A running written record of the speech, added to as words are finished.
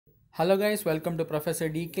Hello guys, welcome to Professor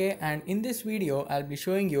DK, and in this video I'll be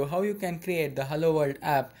showing you how you can create the Hello World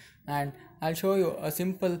app, and I'll show you a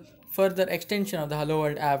simple further extension of the Hello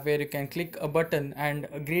World app where you can click a button and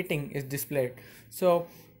a greeting is displayed. So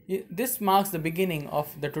this marks the beginning of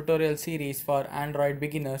the tutorial series for Android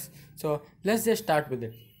beginners. So let's just start with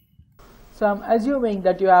it. So I'm assuming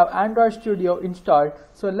that you have Android Studio installed,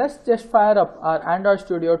 so let's just fire up our Android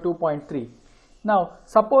Studio 2.3. Now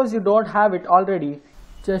suppose you don't have it already,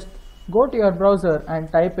 just go to your browser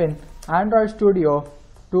and type in Android Studio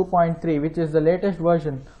 2.3, which is the latest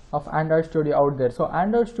version of Android Studio out there. So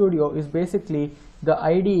Android Studio is basically the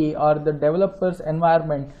IDE or the developer's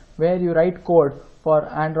environment where you write code for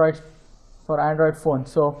Android phone.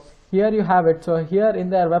 So here you have it. So here in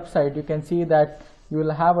their website you can see that you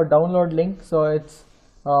will have a download link. So it's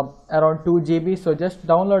around 2 GB. So just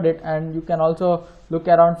download it, and you can also look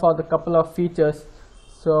around for the couple of features.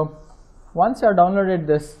 So once you have downloaded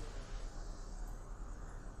this,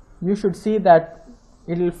 you should see that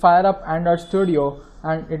it will fire up Android Studio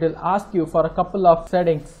and it will ask you for a couple of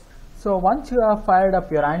settings. So once you have fired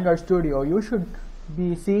up your Android Studio, you should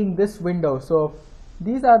be seeing this window. So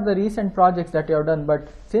these are the recent projects that you have done, but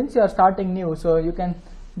since you are starting new, so you can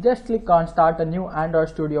just click on start a new Android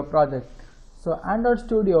Studio project. So Android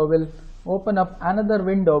Studio will open up another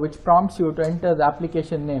window which prompts you to enter the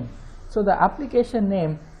application name. So the application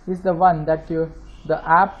name is the one that the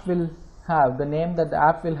app will have, the name that the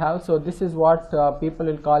app will have. So this is what people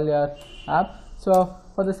will call your app. So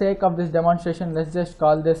for the sake of this demonstration, let's just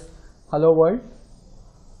call this Hello World,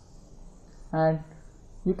 and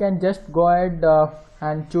you can just go ahead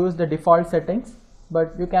and choose the default settings,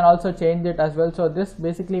 but you can also change it as well. So this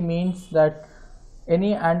basically means that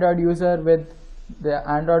any Android user with the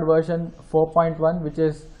Android version 4.1, which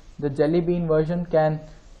is the Jelly Bean version, can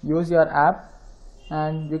use your app,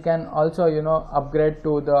 and you can also upgrade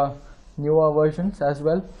to the newer versions as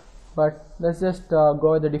well. But let's just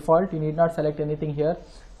go with the default. You need not select anything here,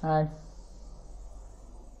 and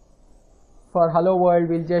for Hello World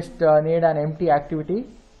we'll just need an empty activity,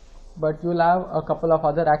 but you'll have a couple of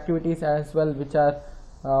other activities as well which are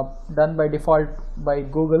done by default by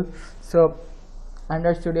Google. So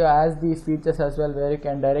Android Studio has these features as well where you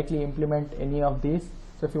can directly implement any of these.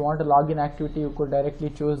 So if you want a login activity, you could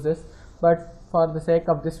directly choose this, but for the sake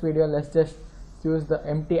of this video, let's just choose the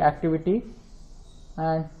empty activity,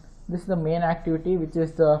 and this is the main activity, which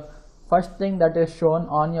is the first thing that is shown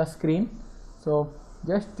on your screen. So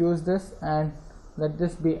just choose this and let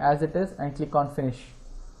this be as it is and click on finish.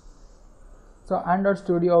 So Android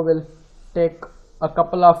Studio will take a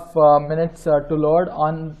couple of minutes to load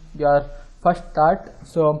on your first start.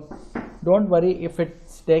 So don't worry if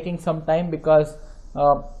it's taking some time, because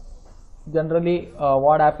generally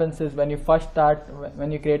what happens is when you first start,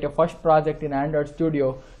 when you create your first project in Android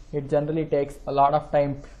Studio, it generally takes a lot of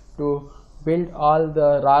time to build all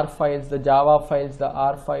the RAR files, the Java files, the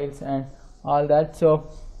R files and all that.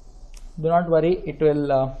 So do not worry, it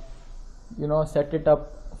will set it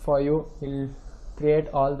up for you. It will create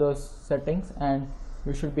all those settings and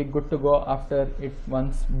you should be good to go after it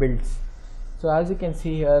once builds. So as you can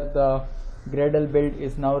see here, the Gradle build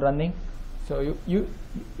is now running. So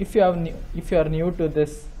if you are new to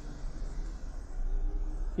this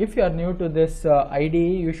IDE,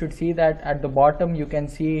 you should see that at the bottom you can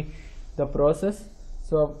see the process.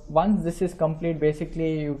 So once this is complete,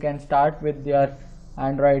 basically you can start with your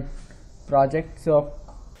Android project. So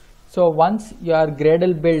once your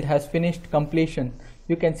Gradle build has finished completion,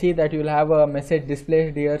 you can see that you will have a message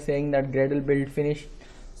displayed here saying that Gradle build finished.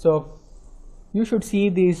 So you should see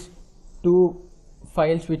these two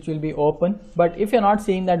files which will be open, but if you're not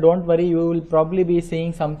seeing that, don't worry, you will probably be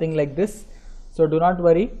seeing something like this. So do not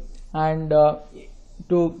worry, and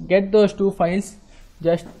to get those two files,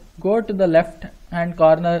 just go to the left hand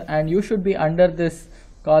corner and you should be under this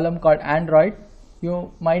column called Android.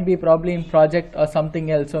 You might be probably in project or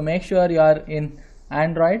something else, so make sure you are in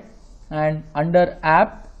Android, and under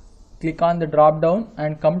app click on the drop down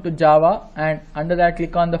and come to Java, and under that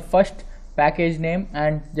click on the first package name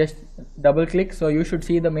and just double click. So you should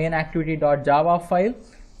see the main activity.java file,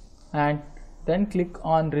 and then click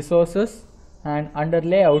on resources, and under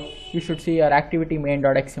layout you should see your activity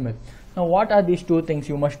main.xml. Now what are these two things,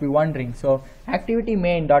 you must be wondering. So activity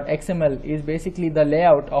main.xml is basically the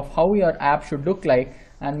layout of how your app should look like,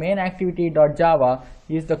 and main activity.java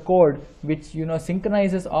is the code which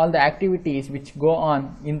synchronizes all the activities which go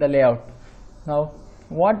on in the layout. Now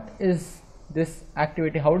what is this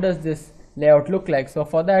activity, how does this layout look like? So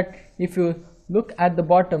for that, if you look at the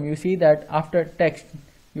bottom, you see that after text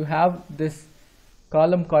you have this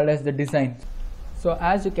column called as the design. So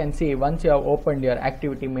as you can see, once you have opened your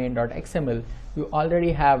activity main.xml, you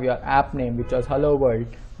already have your app name, which was hello world,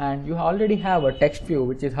 and you already have a text view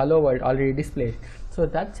which is hello world already displayed. So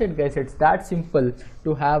that's it guys, it's that simple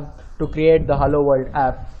to create the hello world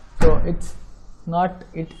app. So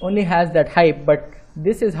it only has that hype, but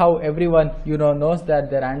this is how everyone knows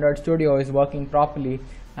that their Android Studio is working properly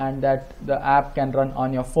and that the app can run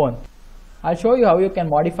on your phone. I'll show you how you can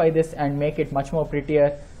modify this and make it much more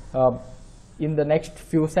prettier in the next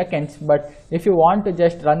few seconds, but if you want to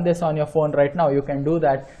just run this on your phone right now, you can do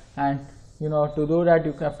that. And to do that,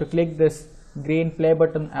 you have to click this green play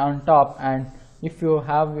button on top, and if you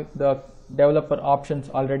have the developer options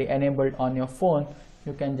already enabled on your phone,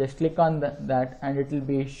 you can just click on that and it will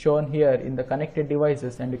be shown here in the connected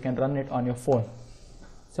devices, and you can run it on your phone.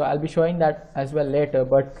 So I'll be showing that as well later,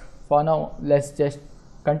 but for now let's just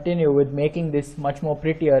continue with making this much more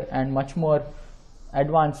prettier and much more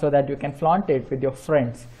advanced so that you can flaunt it with your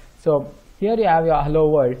friends. So here you have your hello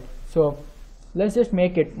world. So let's just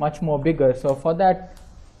make it much more bigger. So for that,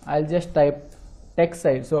 I'll just type text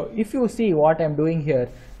size. So if you see what I'm doing here,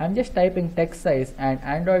 I'm just typing text size and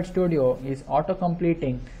Android Studio is auto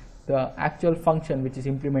completing the actual function which is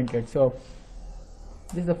implemented. So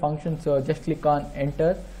this is the function, so just click on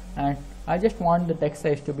enter, and I just want the text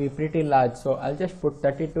size to be pretty large, so I'll just put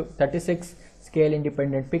 36 scale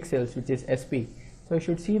independent pixels, which is SP. So you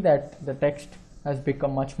should see that the text has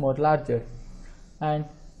become much more larger. And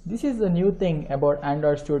this is the new thing about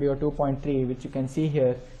Android Studio 2.3, which you can see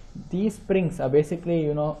here. These springs are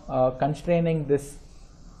basically constraining this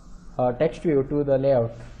text view to the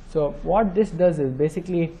layout. So what this does is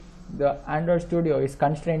basically the Android Studio is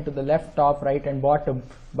constrained to the left, top, right and bottom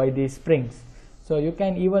by these springs. So you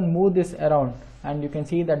can even move this around, and you can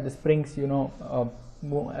see that the springs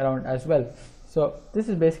move around as well. So this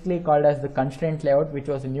is basically called as the constraint layout, which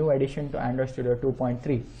was a new addition to Android Studio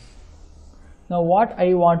 2.3. Now what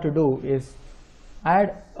I want to do is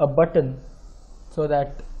add a button so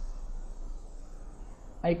that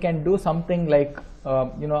I can do something like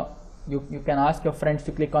you can ask your friends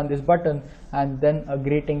to click on this button, and then a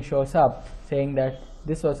greeting shows up saying that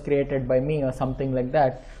this was created by me or something like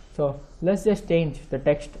that. So let's just change the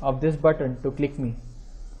text of this button to click me.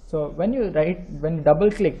 So when you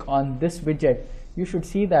double click on this widget, you should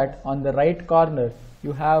see that on the right corner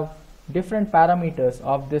you have different parameters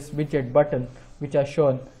of this widget button which are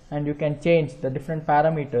shown, and you can change the different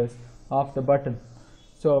parameters of the button.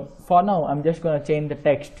 So for now I'm just going to change the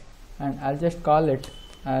text, and I'll just call it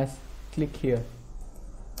as click here.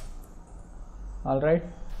 Alright,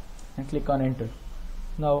 and click on enter.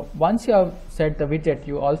 Now once you have set the widget,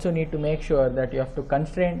 you also need to make sure that you have to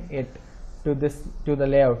constrain it to the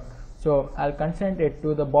layout. So I'll constrain it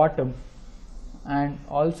to the bottom and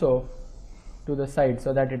also to the side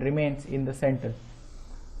so that it remains in the center.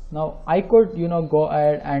 Now I could go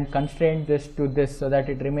ahead and constrain this to this so that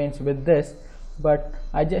it remains with this, but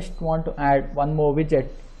I just want to add one more widget,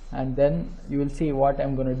 and then you will see what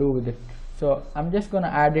I'm going to do with it. So I'm just going to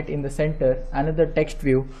add it in the center, another text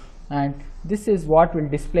view, and this is what will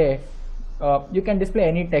display. You can display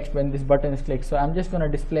any text when this button is clicked. So I'm just going to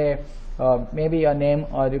display maybe your name,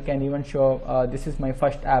 or you can even show this is my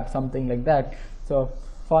first app, something like that. So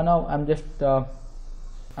for now I'm just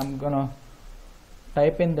I'm gonna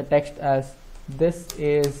type in the text as this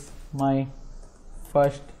is my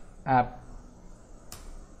first app.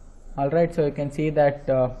 Alright, so you can see that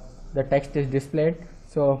the text is displayed.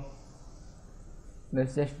 So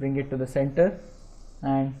let's just bring it to the center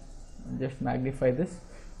and just magnify this.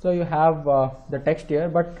 So you have the text here,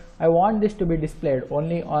 but I want this to be displayed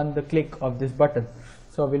only on the click of this button.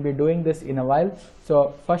 So we'll be doing this in a while.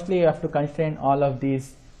 So firstly you have to constrain all of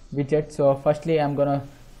these widgets. So firstly I'm gonna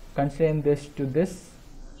constrain this to this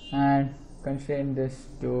and constrain this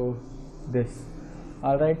to this.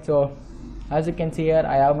 Alright, so as you can see here,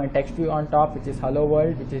 I have my text view on top, which is hello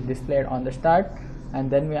world, which is displayed on the start, and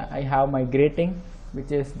then I have my greeting,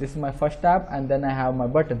 which is this is my first tab, and then I have my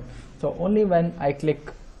button. So only when I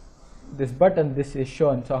click this button this is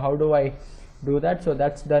shown. So how do I do that? So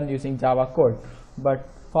that's done using Java code, but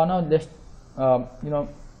for now just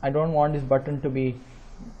I don't want this button to be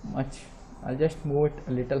much. I'll just move it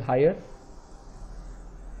a little higher.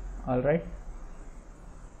 Alright,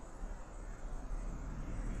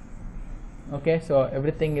 okay, so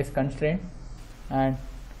everything is constrained, and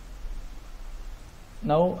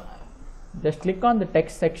now just click on the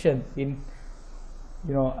text section in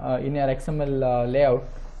in your XML layout.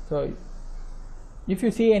 So if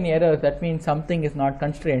you see any error, that means something is not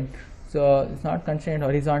constrained. So it's not constrained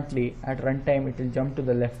horizontally. At runtime it will jump to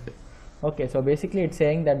the left. Okay, so basically it's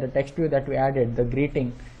saying that the text view that we added, the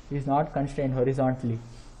greeting, is not constrained horizontally.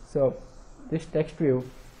 So this text view,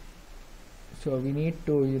 so we need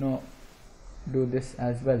to do this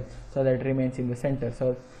as well so that it remains in the center.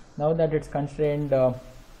 So now that it's constrained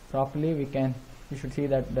properly, you should see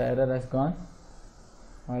that the error has gone.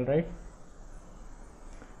 Alright,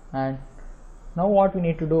 and now what we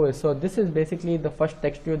need to do is, so this is basically the first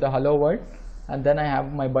text view, the hello world, and then I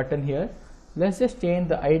have my button here. Let's just change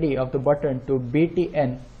the ID of the button to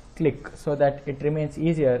btn click so that it remains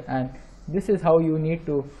easier, and this is how you need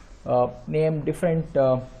to name different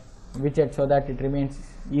widgets so that it remains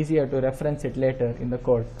easier to reference it later in the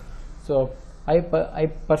code. So I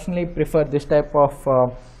personally prefer this type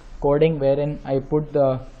of coding wherein I put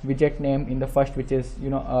the widget name in the first, which is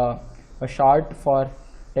a short for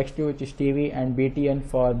text view, which is TV, and btn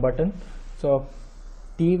for button. So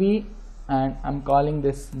TV, and I'm calling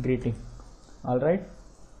this greeting. Alright,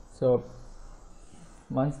 so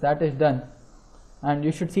once that is done, and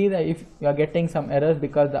you should see that if you are getting some errors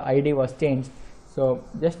because the ID was changed, so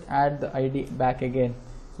just add the ID back again.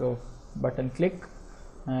 So button click,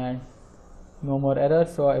 and no more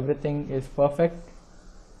errors, so everything is perfect.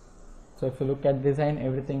 So if you look at design,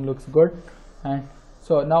 everything looks good. And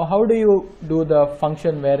so now how do you do the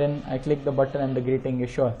function wherein I click the button and the greeting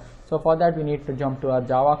is shown? So for that we need to jump to our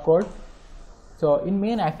Java code. So in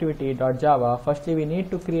main activity.java, firstly we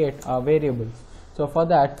need to create our variables. So for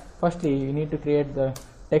that, firstly you need to create the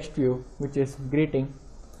text view, which is greeting.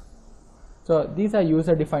 So these are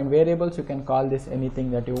user defined variables. You can call this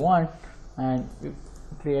anything that you want, and you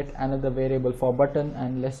create another variable for button,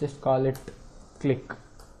 and let's just call it click.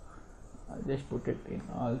 I'll just put it in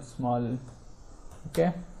all small.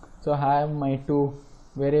 Okay, so I have my two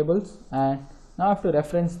variables, and now I have to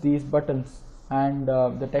reference these buttons and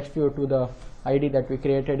the text view to the ID that we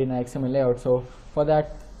created in our XML layout. So for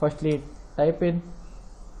that, firstly type in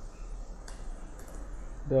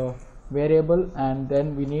the variable, and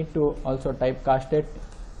then we need to also typecast it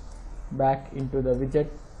back into the widget,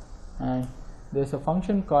 and there's a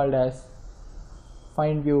function called as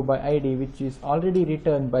find view by ID, which is already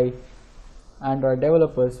written by Android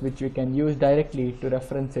developers, which we can use directly to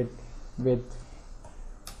reference it with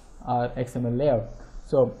our XML layout.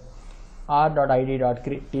 So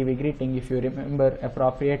r.id.tv greeting, if you remember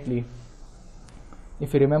appropriately,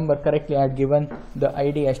 if you remember correctly, I had given the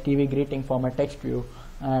ID as TV greeting for my text view.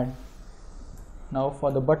 And now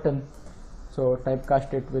for the button, so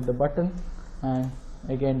typecast it with the button, and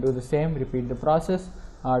again do the same, repeat the process,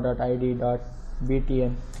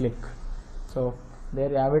 r.id.btn click. So there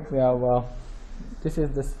you have it. We have this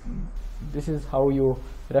is how you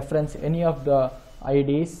reference any of the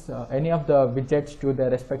IDs, any of the widgets to their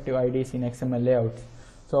respective IDs in XML layouts.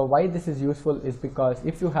 So why this is useful is because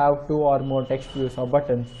if you have two or more text views or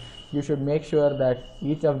buttons, you should make sure that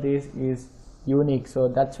each of these is unique. So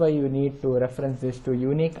that's why you need to reference this to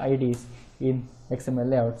unique IDs in XML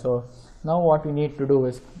layout. So now what we need to do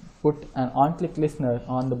is put an on-click listener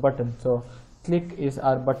on the button. So click is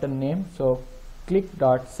our button name, so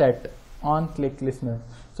click.set on click listener.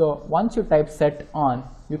 So once you type set on,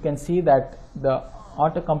 you can see that the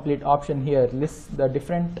autocomplete option here lists the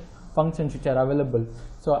different functions which are available.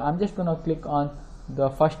 So I'm just going to click on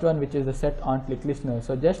the first one, which is the set on click listener.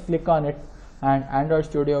 So just click on it, and Android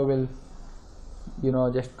Studio will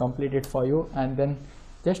just complete it for you, and then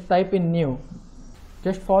just type in new.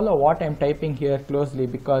 Just follow what I'm typing here closely,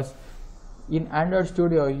 because in Android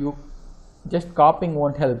Studio you just copying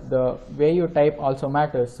won't help, the way you type also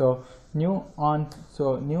matters. So new on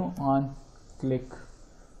click.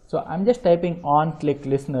 So I'm just typing on click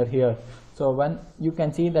listener here. So when you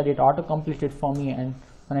can see that it auto completed for me, and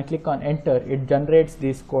when I click on enter, it generates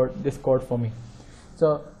this code for me.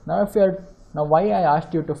 So now why I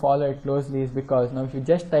asked you to follow it closely is because now if you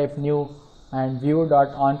just type new and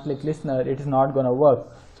view.onClick listener, it is not going to work.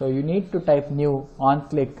 So you need to type new on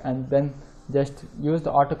click and then just use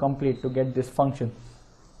the autocomplete to get this function.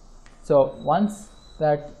 So once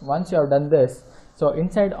you have done this, so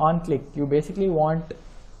inside on click you basically want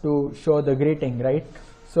to show the greeting, right?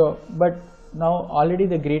 So but now already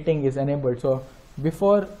the greeting is enabled. So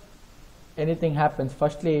before anything happens,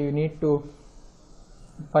 firstly we need to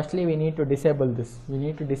disable this. We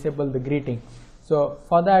need to disable the greeting. So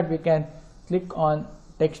for that we can click on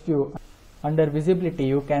text view. Under visibility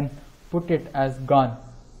you can put it as gone,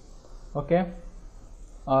 okay,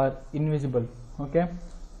 or invisible, okay.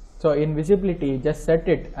 So in visibility just set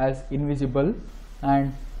it as invisible,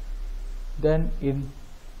 and then in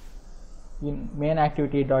main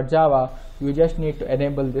activity.java you just need to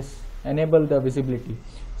enable the visibility.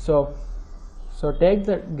 So take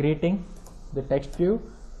the greeting, the text view,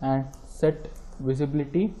 and set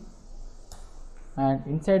visibility and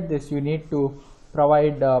inside this you need to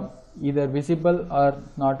provide either visible or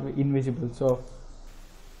not invisible. So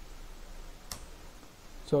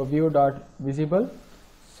view dot visible.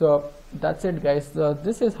 So that's it, guys.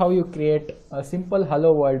 This is how you create a simple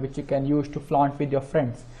hello world which you can use to flaunt with your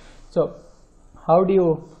friends. So how do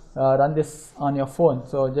you run this on your phone?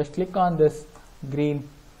 So just click on this green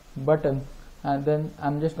button, and then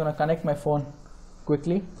I'm just going to connect my phone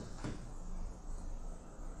quickly.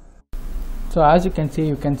 So as you can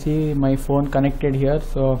see my phone connected here.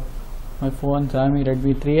 So my phone Xiaomi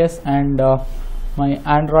Redmi 3S, and my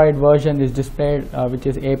Android version is displayed, which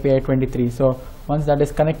is API 23. So once that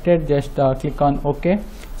is connected, just click on OK.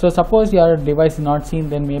 So suppose your device is not seen,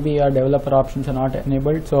 then maybe your developer options are not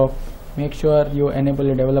enabled. So make sure you enable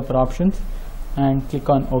your developer options and click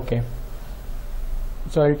on OK.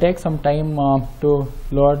 So it'll take some time to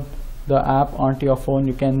load the app onto your phone.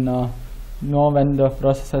 You can know when the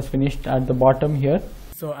process has finished at the bottom here.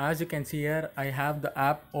 So as you can see here, I have the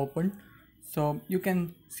app open. So you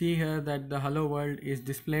can see here that the hello world is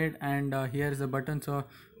displayed, and here is the button. So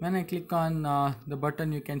when I click on the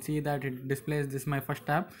button, you can see that it displays this my first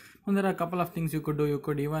app. And there are a couple of things you could do. You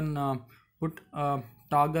could even put a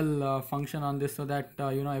toggle function on this, so that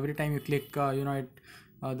every time you click,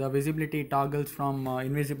 the visibility toggles from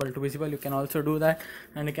invisible to visible. You can also do that,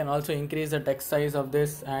 and you can also increase the text size of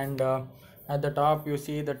this, and at the top you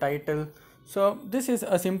see the title. So this is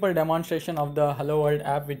a simple demonstration of the hello world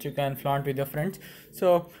app which you can flaunt with your friends.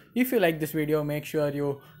 So if you like this video, make sure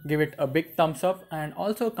you give it a big thumbs up, and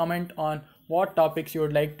also comment on what topics you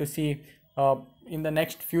would like to see in the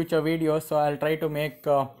next future videos. So I'll try to make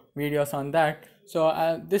videos on that.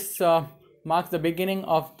 So this marks the beginning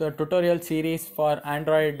of the tutorial series for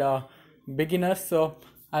Android beginners. So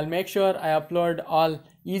I'll make sure I upload all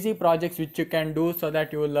easy projects which you can do, so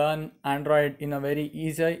that you learn Android in a very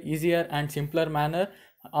easier and simpler manner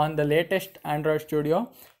on the latest Android Studio.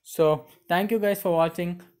 So thank you guys for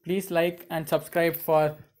watching. Please like and subscribe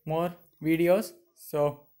for more videos.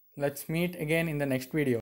 So let's meet again in the next video.